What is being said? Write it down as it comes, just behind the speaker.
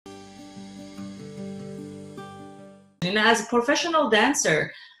And as a professional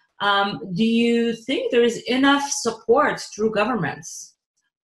dancer, do you think there is enough support through governments?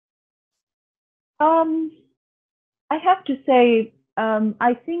 I have to say,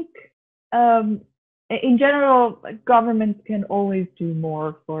 I think in general, governments can always do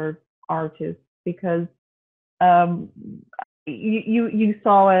more for artists because you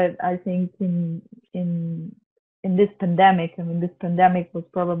saw it, I think, in this pandemic. I mean, this pandemic was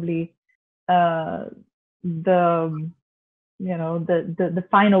probably the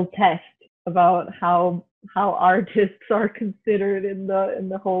final test about how artists are considered in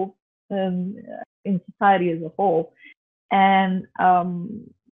the whole in society as a whole. And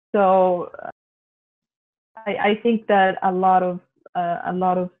so I think that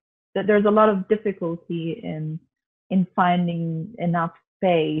there's a lot of difficulty in finding enough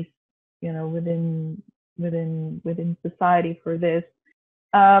space, within society for this.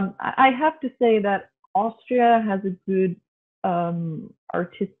 I have to say that Austria has a good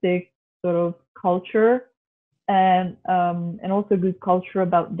artistic sort of culture, and also good culture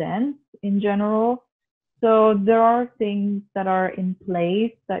about dance in general. So there are things that are in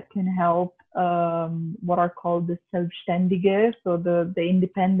place that can help what are called the Selbstständige, so the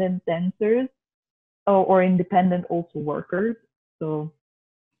independent dancers, or independent also workers. So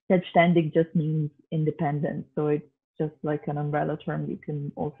Selbstständig just means independent. So it's just like an umbrella term. You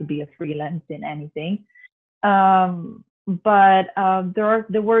can also be a freelance in anything. But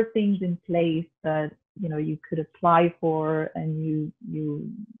there were things in place that you could apply for, and you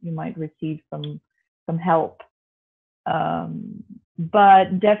might receive some help.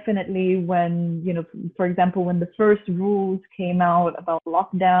 But definitely when, for example, when the first rules came out about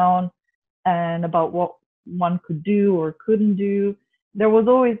lockdown and about what one could do or couldn't do, there was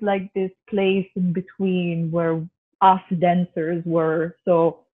always like this place in between where us dancers were.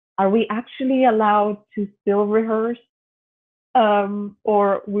 So are we actually allowed to still rehearse?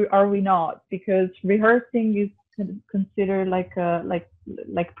 Or are we not? Because rehearsing is considered like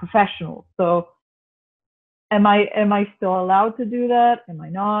professional. So am I still allowed to do that? Am I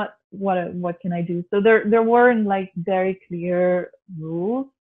not? What can I do? So there weren't like very clear rules.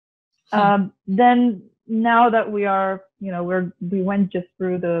 Then now that we are, we went just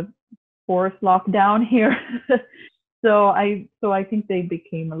through the fourth lockdown here. So I think they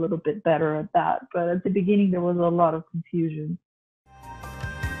became a little bit better at that. But at the beginning there was a lot of confusion.